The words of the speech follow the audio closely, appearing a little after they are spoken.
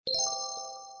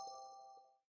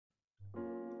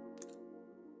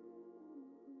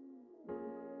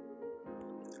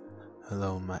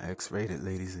Hello, my X-rated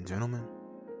ladies and gentlemen.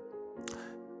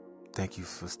 Thank you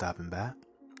for stopping by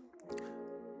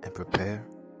and prepare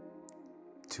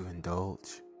to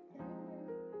indulge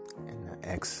in the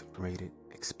X-rated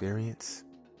experience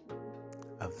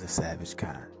of the savage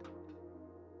kind.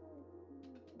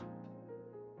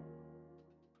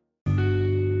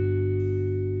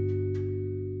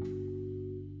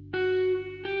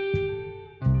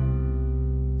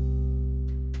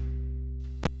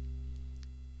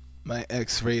 My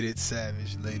X-rated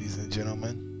savage ladies and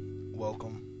gentlemen,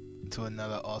 welcome to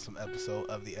another awesome episode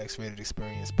of the X-rated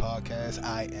experience podcast.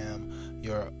 I am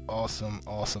your awesome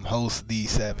host, the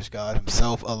Savage God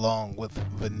himself, along with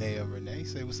Vinaya Renee.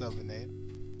 Say what's up, Vinaya.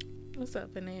 What's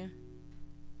up, Vinaya?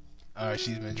 Alright,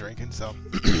 she's been drinking, so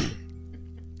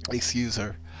excuse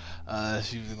her.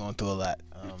 She's been going through a lot.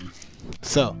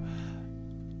 So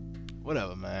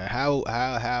whatever, man. How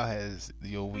has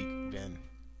your week been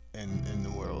in the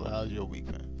world? How's your week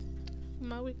been?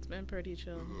 My week's been pretty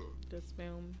chill. Just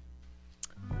been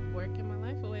working my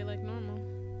life away like normal.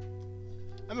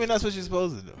 I mean, that's what you're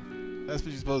supposed to do. That's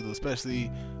what you're supposed to do,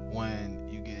 especially when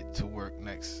you get to work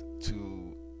next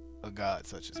to a god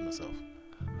such as myself.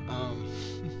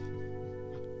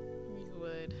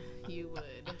 You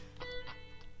would.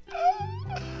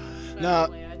 Now, By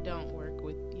the way, I don't work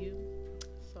with you,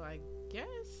 so I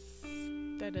guess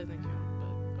that doesn't count,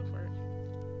 but go for it.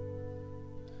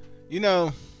 you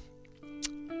know,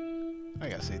 I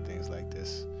gotta say things like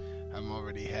this. I'm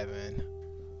already having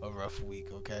a rough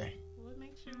week, okay? What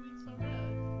makes your week so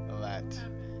rough? A lot.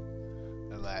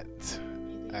 What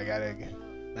happened? I gotta,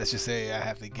 let's just say I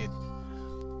have to get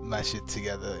my shit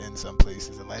together in some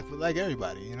places in life, but like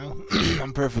everybody, you know?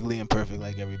 I'm perfectly imperfect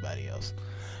like everybody else.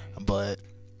 But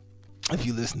if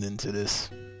you're listening to this,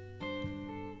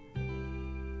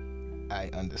 I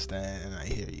understand and I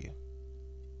hear you.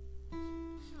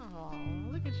 Oh,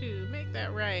 look at you. Make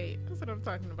that right. That's what I'm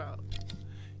talking about.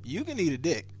 You can eat a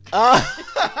dick.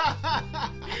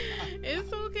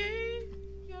 It's okay.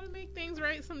 You gotta make things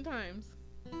right sometimes.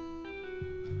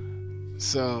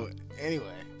 So, anyway,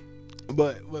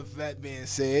 but with that being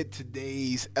said,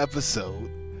 today's episode.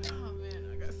 Oh man,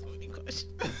 I got so many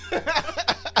questions.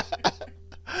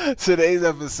 Today's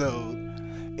episode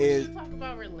is. We should talk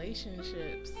about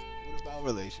relationships. What about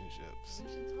relationships?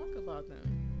 We should talk about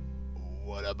them.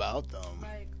 What about them?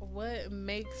 Like, what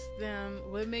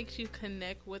makes you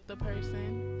connect with the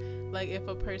person? Like, if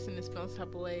a person is feeling some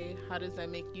type of way, how does that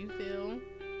make you feel?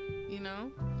 You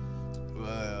know?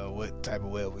 What type of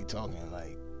way are we talking?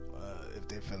 Like, if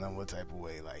they're feeling what type of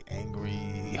way? Like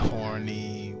angry,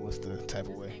 horny? What's the type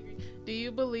of way? Angry. Do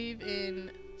you believe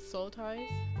in soul ties?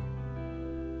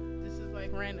 This is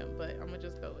like random, but I'm gonna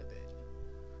just go with it.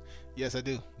 Yes, I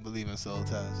do believe in soul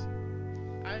ties.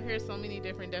 I hear so many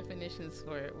different definitions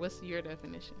for it. What's your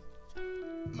definition?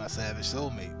 My savage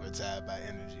soulmate. We're tied by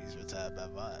energies. We're tied by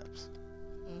vibes.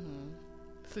 Mm-hmm.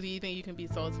 So do you think you can be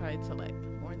soul tied to like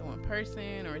more than one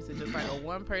person, or is it just like a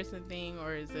one person thing,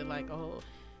 or is it like a whole?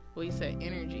 Well, you said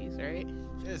energies, right?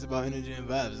 Yeah, it's about energy and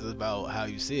vibes. It's about how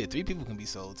you see it. 3 people can be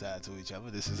soul tied to each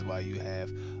other. This is why you have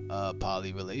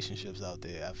poly relationships out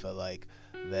there. I feel like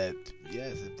that,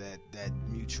 yes, if that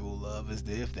mutual love is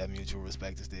there, if that mutual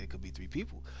respect is there, it could be 3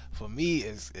 people. For me,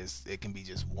 it can be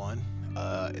just one.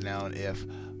 Now, if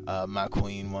my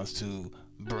queen wants to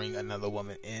bring another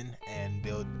woman in and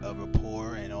build a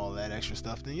rapport and all that extra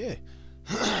stuff, then yeah,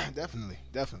 definitely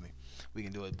we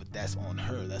can do it. But that's on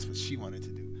her. That's what she wanted to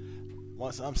do.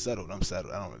 Once I'm settled. I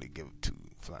don't really give 2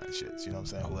 flying shits. You know what I'm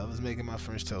saying? Whoever's making my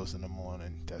first toast in the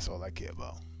morning, that's all I care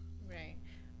about. Right.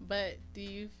 But do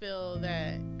you feel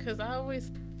that, because I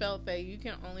always felt that you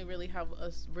can only really have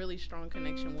a really strong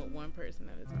connection with one person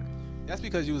at a time. That's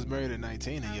because you was married at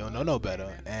 19 and you don't know no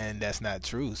better, and that's not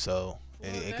true. So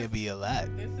it could be a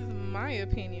lot. This is my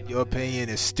opinion. Your opinion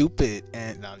is stupid,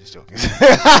 and no, I'm just joking.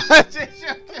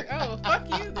 Oh, fuck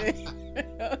you then.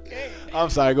 Okay. I'm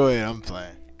sorry. Go ahead. I'm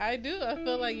playing. I do. I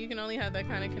feel like you can only have that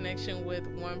kind of connection with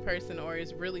one person, or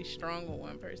is really strong with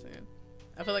one person.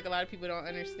 I feel like a lot of people don't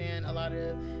understand a lot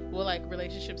of, well, like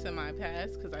relationships in my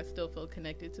past, because I still feel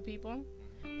connected to people,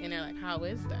 and they're like, how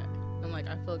is that? I'm like,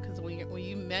 I feel, because when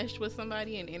you mesh with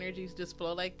somebody and energies just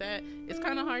flow like that, it's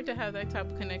kind of hard to have that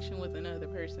type of connection with another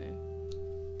person.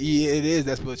 Yeah, it is.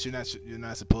 That's what you're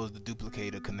not supposed to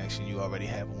duplicate a connection you already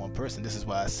have with one person. This is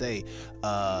why I say,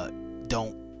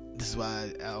 don't. This is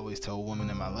why I always tell women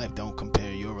in my life, don't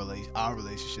compare our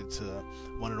relationship to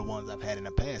one of the ones I've had in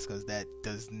the past, because that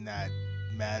does not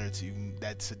matter to you.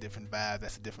 That's a different vibe.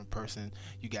 That's a different person.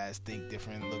 You guys think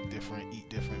different, look different, eat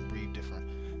different, breathe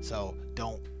different. So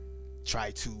don't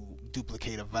try to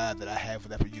duplicate a vibe that I have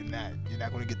with that, but you're not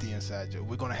going to get the inside joke.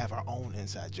 We're going to have our own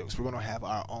inside jokes. We're going to have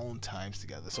our own times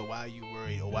together. So why are you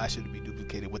worried, or why should it be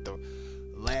duplicated with the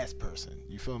last person?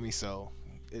 You feel me? So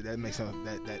that makes no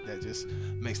that just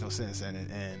makes no sense. And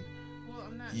well,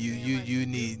 I'm not you saying, like, you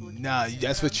need duplicate.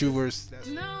 that's what you were.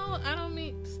 No, I don't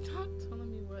mean. Stop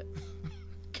telling me what.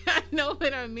 I know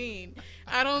what I mean.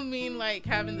 I don't mean like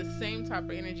having the same type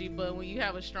of energy, but when you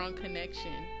have a strong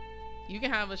connection, you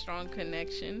can have a strong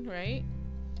connection, right?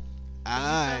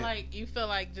 You feel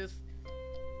like just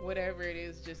whatever it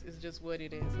is, is just what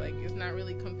it is. Like, it's not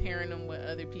really comparing them with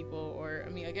other people, or I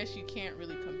mean, I guess you can't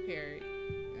really compare it.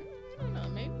 I don't know.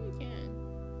 Maybe you can.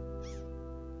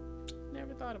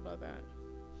 Never thought about that.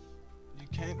 You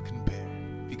can't compare,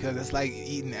 because it's like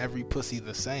eating every pussy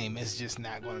the same. It's just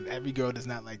not going to, every girl does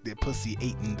not like their pussy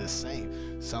eaten the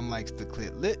same. Some likes the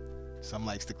clit lit, some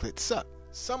likes the clit suck,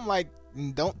 some like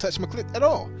don't touch my clit at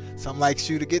all, some likes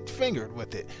you to get fingered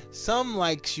with it, some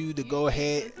likes you to go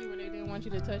ahead. Where they didn't want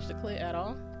you to touch the clit at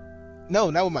all?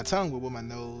 No, not with my tongue, but with my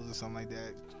nose or something like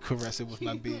that. Caress it with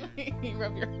my beard. You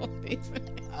rub your whole face in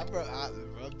it. I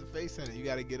rub the face in it. You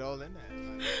got to get all in there.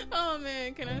 Oh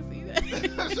man, can I see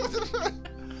that?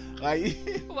 Like,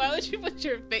 why would you put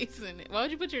your face in it? Why would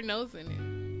you put your nose in it?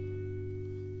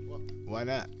 Why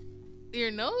not? Your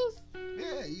nose?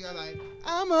 Yeah, you got like,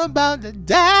 I'm about to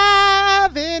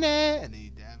dive in it, and then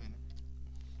you dive in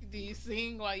it. Do you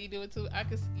sing while you do it too?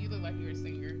 You look like you're a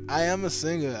singer. I am a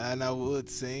singer, and I would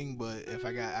sing, but if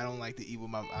I don't like to eat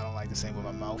with I don't like to sing with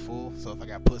my mouth full. So if I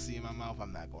got pussy in my mouth,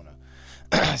 I'm not gonna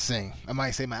sing. I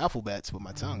might say my alphabets with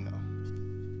my tongue though.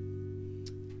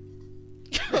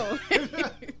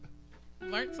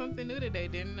 Learned something new today.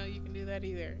 Didn't know you can do that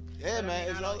either. Yeah, but,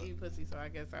 man. I don't eat pussy, so I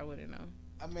guess I wouldn't know.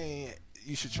 I mean,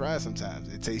 you should try it sometimes.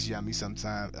 It tastes yummy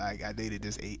sometimes. I dated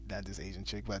not this Asian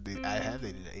chick, but I have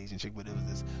dated an Asian chick, but it was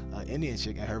this Indian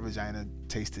chick, and her vagina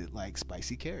tasted like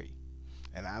spicy curry.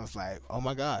 And I was like, oh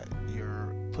my God,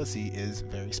 your pussy is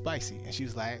very spicy. And she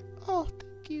was like, oh,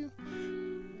 thank you.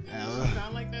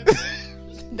 Sound like that?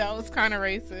 That was kind of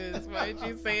racist. Why did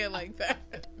you say it like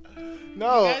that?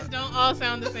 No. You guys don't all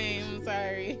sound the same. I'm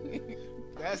sorry.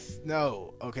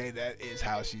 Okay, that is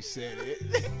how she said it.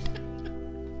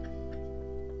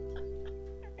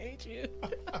 I hate you.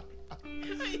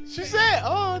 She said,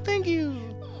 oh, thank you.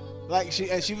 Like,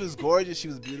 she was gorgeous. She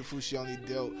was beautiful. She only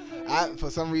dealt.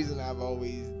 For some reason, I've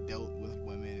always dealt with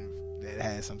women that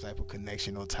had some type of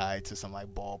connection or tie to some like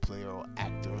ball player or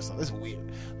actor or something. It's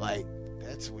weird. Like,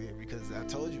 that's weird, because I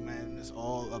told you, man, it's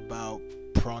all about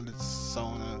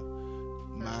persona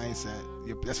mindset.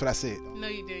 That's what I said. No,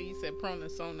 you did. You said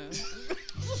persona. What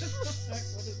is a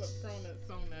persona?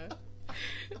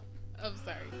 I'm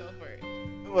sorry. Go for it.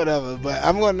 Whatever. But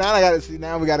I'm going now. I gotta see.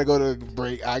 Now we gotta go to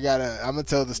break. I'm gonna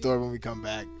tell the story when we come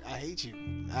back. I hate you.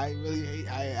 I really hate.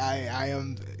 I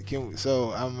am.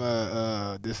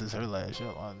 This is her last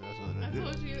show.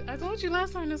 I told you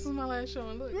last time this was my last show,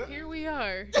 and look, here we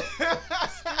are. Still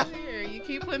here. You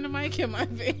keep putting the mic in my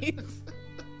face.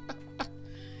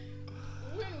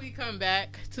 When we come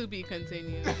back, to be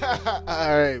continued. All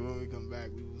right. When we come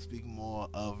back, we will speak more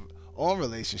on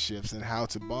relationships and how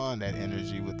to bond that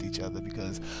energy with each other,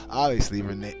 because obviously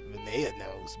Renea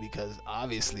knows, because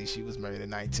obviously she was married at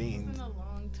 19. It's a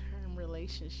long-term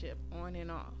relationship, on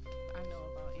and off. I know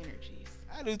about energies.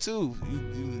 I do too.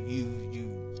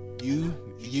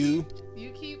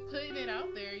 You keep putting it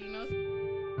out there, you know.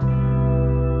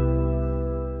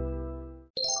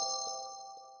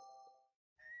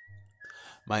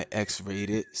 My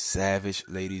X-rated savage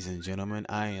ladies and gentlemen,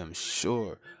 I am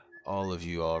sure all of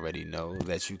you already know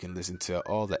that you can listen to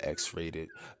all the X-rated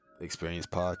experience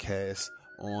podcasts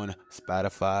on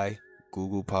Spotify,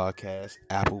 Google Podcasts,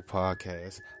 Apple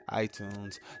Podcasts,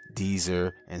 iTunes,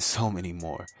 Deezer, and so many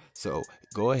more. So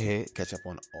go ahead, catch up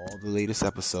on all the latest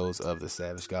episodes of the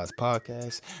Savage Gods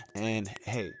podcast, and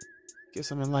hey, get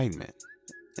some enlightenment.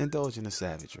 Indulge in the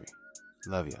savagery.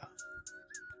 Love y'all.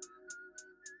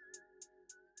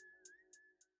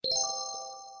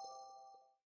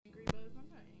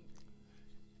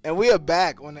 And we are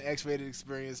back on the X-Rated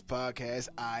Experience podcast.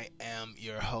 I am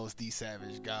your host, The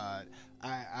Savage God.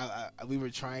 We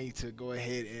were trying to go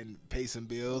ahead and pay some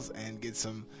bills and get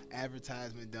some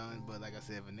advertisement done, but like I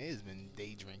said, Renee's been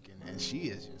day drinking, and she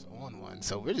is just on one.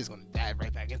 So we're just going to dive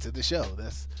right back into the show.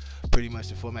 That's pretty much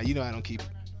the format. You know, I don't keep.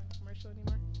 Commercial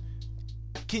anymore.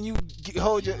 Can you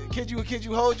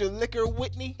hold your liquor,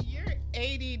 Whitney? You're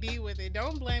ADD with it.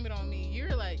 Don't blame it on me.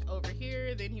 You're like over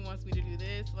here, then he wants me to do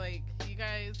this. Like, you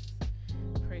guys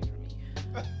pray for me.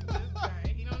 This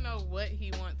guy, he don't know what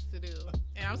he wants to do,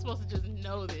 and I'm supposed to just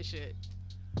know this shit.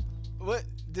 what?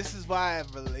 This is why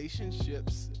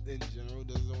relationships in general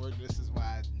doesn't work. This is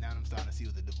why now I'm starting to see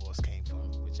where the divorce came from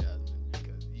with your husband,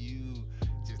 because you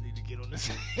just need to get on the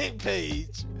same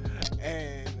page,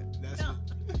 and that's No.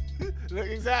 look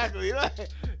exactly. Like,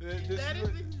 That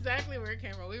is exactly where it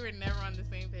came from. We were never on the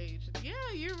same page. Yeah,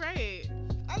 you're right.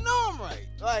 I know I'm right.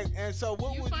 Like, and so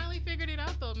what You would finally figured it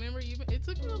out, though. Remember, it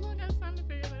took you a long ass time to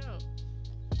figure that out.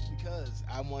 because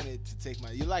I wanted to take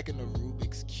you're like in the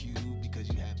Rubik's Cube, because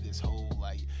you have this whole,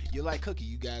 like, you're like Cookie,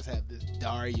 you guys have this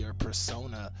Daria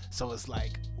persona, so it's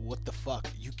like, what the fuck,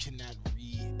 you cannot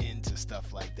read into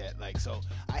stuff like that. Like, so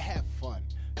I have fun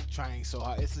trying so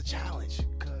hard. It's a challenge,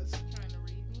 because Trying to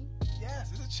read me.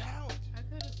 yes, it's a challenge. I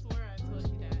could have swore I told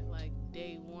you that like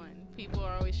day one. People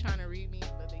are always trying to read me,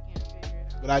 but they can't figure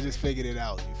it out. But I just figured it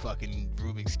out. You fucking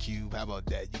Rubik's Cube. How about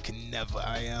that? You can never.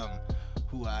 I am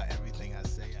who everything I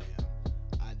say I am.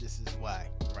 This is why,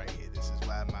 right here. This is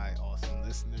why my awesome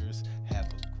listeners have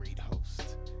a great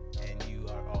host, and you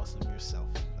are awesome yourself.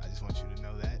 I just want you to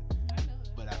know that. I know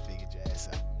that. But I figured your ass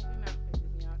out. You did not figure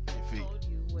me out. I Your told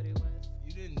you what it was.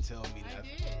 You didn't tell me I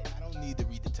nothing. did. I don't need to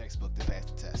read the textbook to pass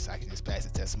the test. I can just pass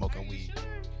the test Are smoking you weed.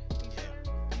 sure? You Yeah.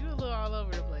 sure? You a little all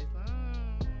over the place.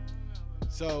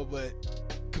 So, but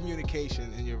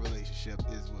communication in your relationship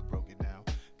is what broke it down.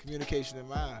 Communication in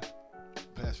my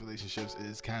past relationships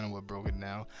is kind of what broke it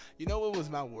down. You know what was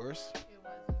my worst? It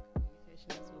wasn't communication.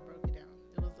 That's what broke it down.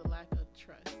 It was the lack of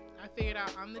trust. I figured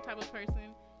out I'm the type of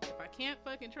person, if I can't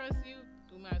fucking trust you,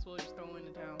 we might as well just throw in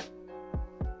the towel.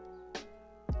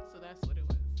 So that's what it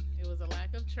was. It was a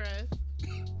lack of trust,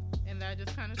 and that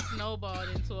just kind of snowballed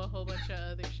into a whole bunch of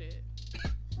other shit.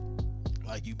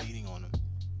 Like you beating on them.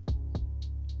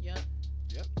 Yep.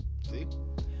 See?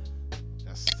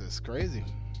 That's crazy.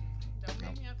 Don't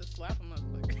make me have to slap him up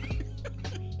quick.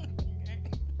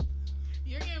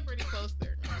 You're getting pretty close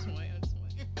there. I'm just playing.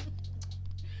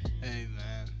 Hey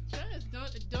man.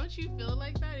 Trust. Don't you feel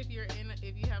like that if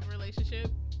you have a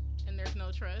relationship and there's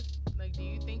no trust? Like, do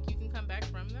you think you can come back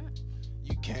from that?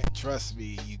 You can't trust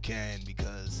me. You can,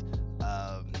 because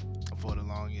for the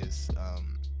longest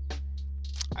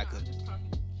I could. I'm just talking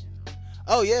in general.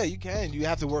 Oh yeah, you can. You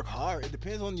have to work hard. It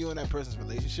depends on you and that person's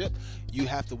relationship. You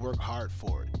have to work hard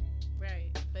for it. Right.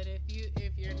 But if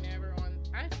you're never on,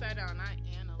 I sat down, I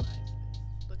analyzed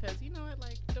this because you know what,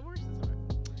 like divorce is hard.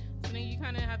 So then you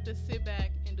kind of have to sit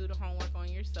back and do the homework on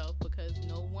yourself, because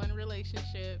no one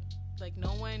relationship, like no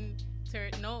one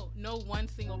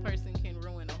single person can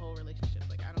ruin a whole relationship.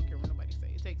 Like I don't care what nobody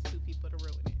say, it takes two people to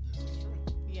ruin it. This is true.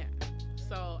 Yeah.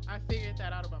 So I figured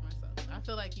that out about myself. I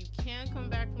feel like you can come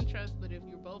back from trust, but if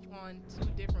you're both on two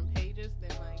different pages, then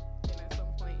at some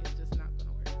point it's just not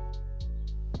gonna work.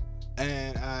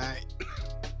 And I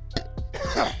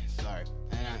sorry.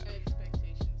 And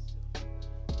Expectations too.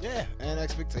 yeah, and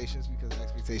expectations, because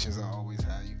expectations are always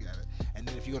high. You got it. And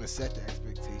then if you're gonna set the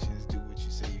expectations, do what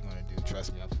you say you're gonna do.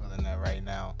 Trust me, I'm feeling that right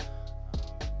now.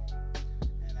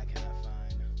 And I cannot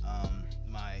find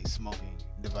my smoking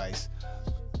device.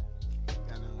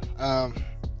 I know.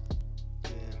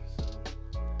 Yeah. So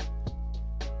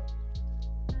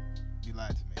you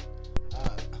lied to me.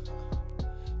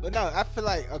 But no, I feel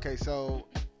like, okay, so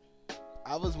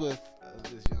I was with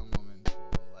this young woman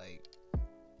for like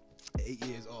 8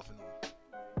 years off and on.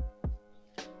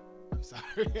 I'm sorry.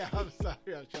 I'm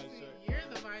sorry. I'm trying to show you. You're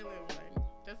the violent one.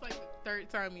 That's like the third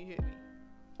time you hit me.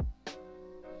 Go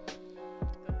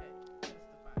ahead.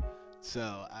 Testify.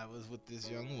 So I was with this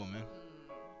young woman,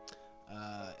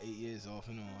 8 years off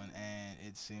and on, and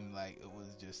it seemed like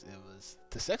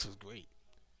the sex was great.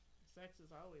 Sex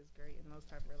is always great in those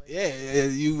type of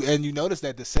relationships. Yeah, you notice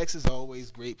that the sex is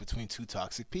always great between two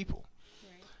toxic people.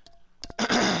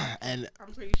 Right. And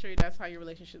I'm pretty sure that's how your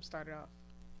relationship started off.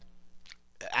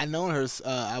 I known her.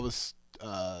 I was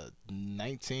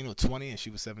 19 or 20, and she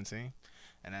was 17,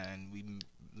 and then we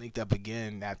linked up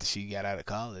again after she got out of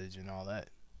college and all that.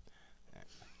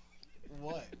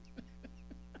 What?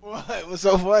 What? What's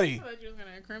so funny? I thought you were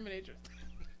gonna incriminate yourself.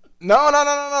 No.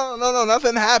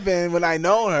 Nothing happened when I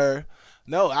known her.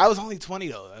 No, I was only 20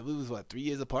 though. We was 3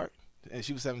 years apart, and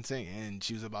she was 17, and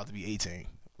she was about to be 18.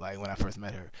 Like when I first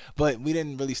met her, but we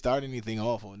didn't really start anything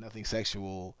off, or nothing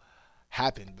sexual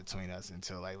happened between us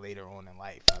until like later on in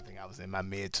life. I think I was in my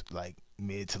mid to late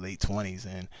 20s,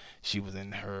 and she was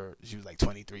like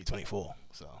 23, 24.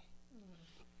 So.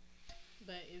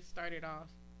 But it started off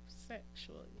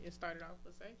sexually. It started off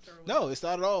with sex, or No, it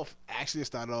started off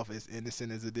as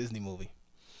innocent as a Disney movie.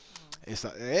 It's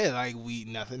like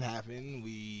nothing happened.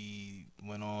 We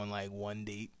went on like one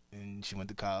date, and she went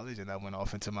to college, and I went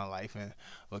off into my life and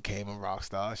became a rock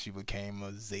star. She became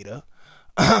a Zeta,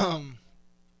 and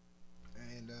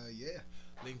yeah,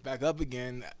 linked back up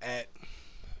again at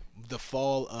the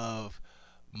fall of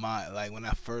when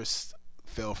I first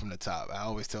fell from the top. I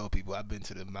always tell people I've been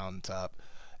to the mountaintop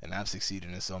and I've succeeded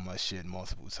in so much shit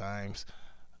multiple times.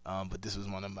 But this was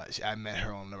one of I met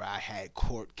her on the ride. I had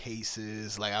court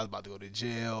cases, like I was about to go to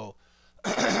jail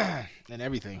and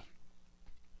everything.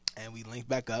 And we linked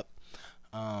back up.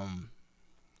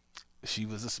 She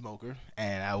was a smoker,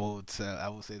 and I will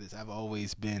say this: I've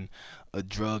always been a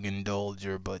drug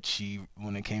indulger, but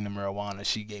when it came to marijuana,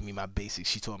 she gave me my basics.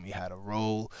 She taught me how to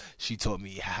roll. She taught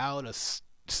me how to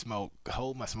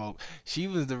hold my smoke. She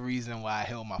was the reason why I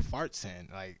held my farts in,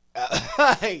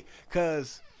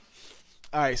 cause.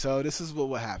 All right, so this is what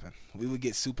would happen. We would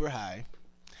get super high,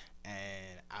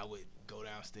 and I would go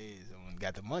downstairs and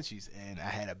got the munchies, and I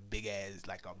had a big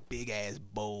ass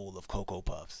bowl of Cocoa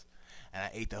Puffs. And I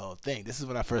ate the whole thing. This is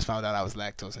when I first found out I was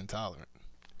lactose intolerant,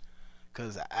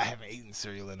 because I haven't eaten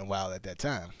cereal in a while at that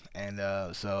time. And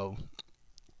so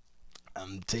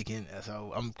I'm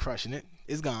crushing it.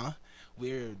 It's gone.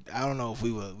 I don't know if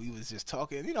we was just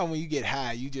talking. You know, when you get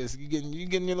high, you getting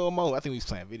your little mode. I think we was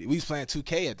playing video. We was playing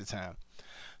 2K at the time,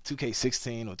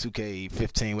 2K16 or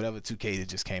 2K15, whatever 2K that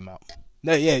just came out.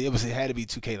 No, yeah, it had to be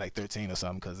 2K like 13 or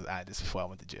something, because this before I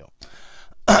went to jail.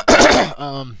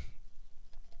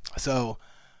 So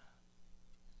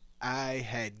I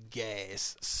had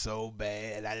gas so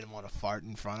bad I didn't want to fart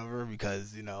in front of her,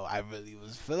 because I really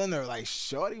was feeling her. Like,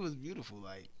 shorty was beautiful.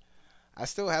 Like, I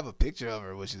still have a picture of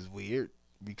her, which is weird,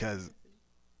 because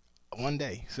one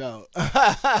day. So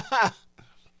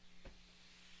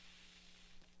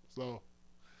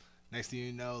next thing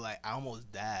you know, like, I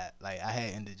almost died. Like, I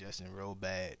had indigestion real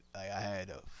bad. Like, I had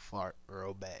to fart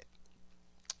real bad.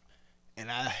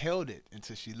 And I held it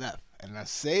until she left. And I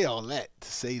say all that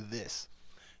to say this.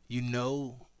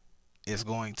 It's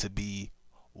going to be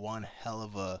one hell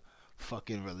of a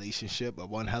fucking relationship, or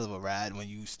one hell of a ride, when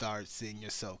you start seeing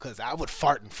yourself. Because I would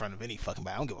fart in front of any fucking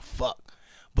body. I don't give a fuck.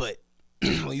 But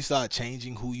when you start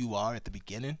changing who you are at the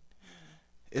beginning,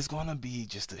 it's going to be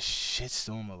just a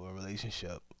shitstorm of a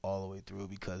relationship all the way through,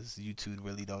 because you two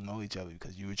really don't know each other,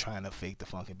 because you were trying to fake the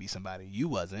funk and be somebody you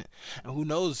wasn't. And who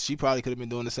knows, she probably could have been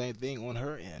doing the same thing on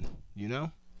her end,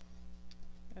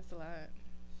 That's a lot.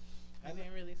 I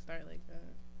didn't really start like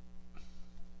that.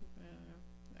 I don't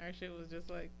know. Our shit was just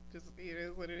it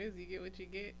is what it is. You get what you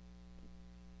get,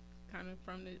 kind of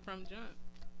from jump.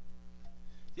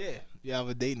 Yeah, y'all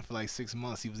were dating for like 6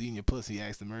 months. He was eating your pussy. He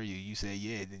asked to marry you. You said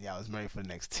yeah. Then y'all was married for the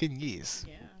next 10 years.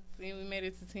 Yeah. See, we made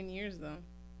it to 10 years though.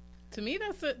 To me,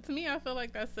 I feel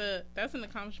like that's an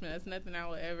accomplishment. That's nothing I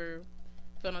would ever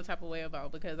feel no type of way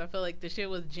about, because I feel like the shit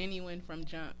was genuine from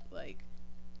jump. Like,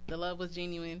 the love was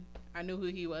genuine. I knew who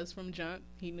he was from jump.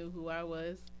 He knew who I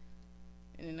was,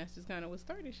 and then that's just kind of what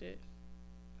started shit.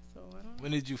 So I don't.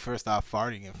 When did you first start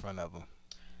farting in front of him?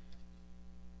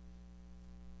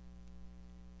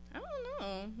 I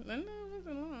don't know. It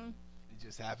wasn't long. It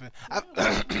just happened.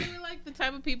 We were like the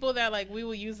type of people that, like, we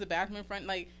would use the bathroom in front.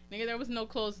 Like, nigga, there was no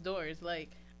closed doors.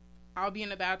 Like, I'll be in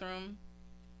the bathroom,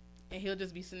 and he'll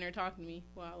just be sitting there talking to me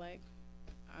while, like,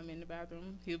 I'm in the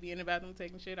bathroom. He'll be in the bathroom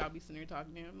taking shit. I'll be sitting there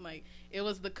talking to him. Like, it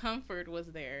was, the comfort was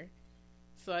there.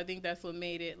 So I think that's what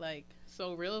made it, like,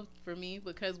 so real for me,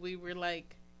 because we were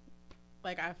like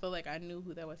I feel like I knew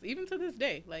who that was. Even to this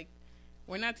day, like,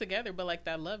 we're not together, but, like,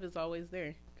 that love is always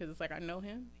there. Because it's like, I know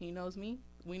him. He knows me.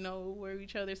 We know where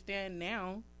each other stand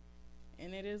now.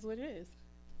 And it is what it is.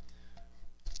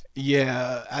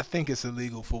 Yeah, I think it's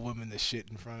illegal for women to shit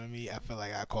in front of me. I feel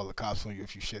like I call the cops on you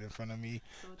if you shit in front of me.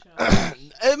 So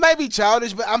it might be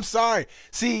childish, but I'm sorry.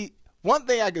 See, one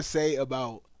thing I could say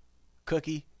about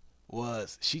Cookie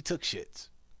was she took shits.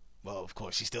 Well, of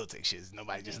course, she still takes shits.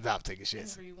 Nobody just stopped taking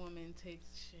shits. Every woman takes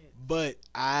shit. But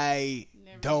I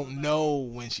don't know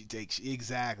when she takes shit.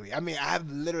 Exactly. I mean, I've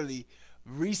literally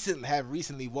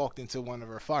recently walked into one of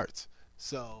her farts.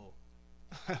 So,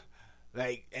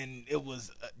 like, and it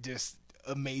was just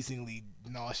amazingly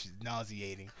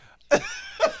nauseating.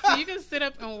 So you can sit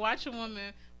up and watch a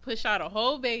woman push out a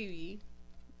whole baby,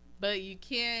 but you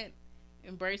can't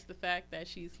embrace the fact that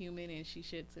she's human and she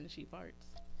shits and she farts.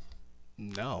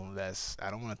 No,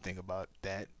 I don't want to think about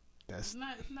that. It's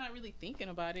not really thinking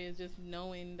about it. It's just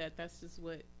knowing that that's just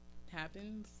what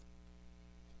happens.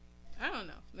 I don't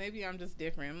know. Maybe I'm just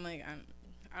different. I'm like,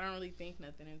 I don't really think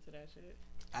nothing into that shit.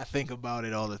 I think about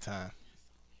it all the time.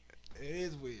 It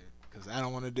is weird because I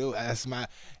don't want to do it. That's my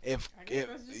if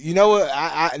you know what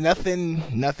I nothing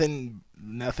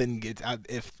gets out.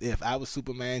 If I was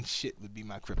Superman, shit would be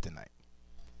my kryptonite.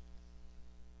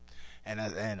 And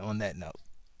on that note,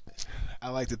 I'd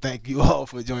like to thank you all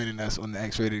for joining us on the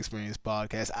X-Rated Experience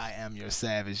podcast. I am your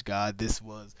savage god. This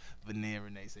was Veneer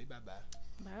Renee. Say bye-bye.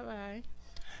 Bye-bye.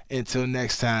 Until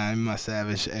next time, my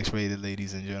savage X-Rated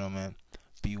ladies and gentlemen,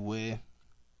 beware,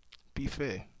 be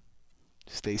fair,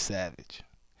 stay savage.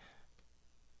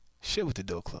 Shit with the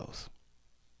door closed.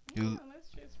 Yeah, that's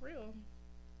just real.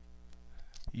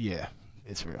 Yeah,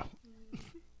 it's real.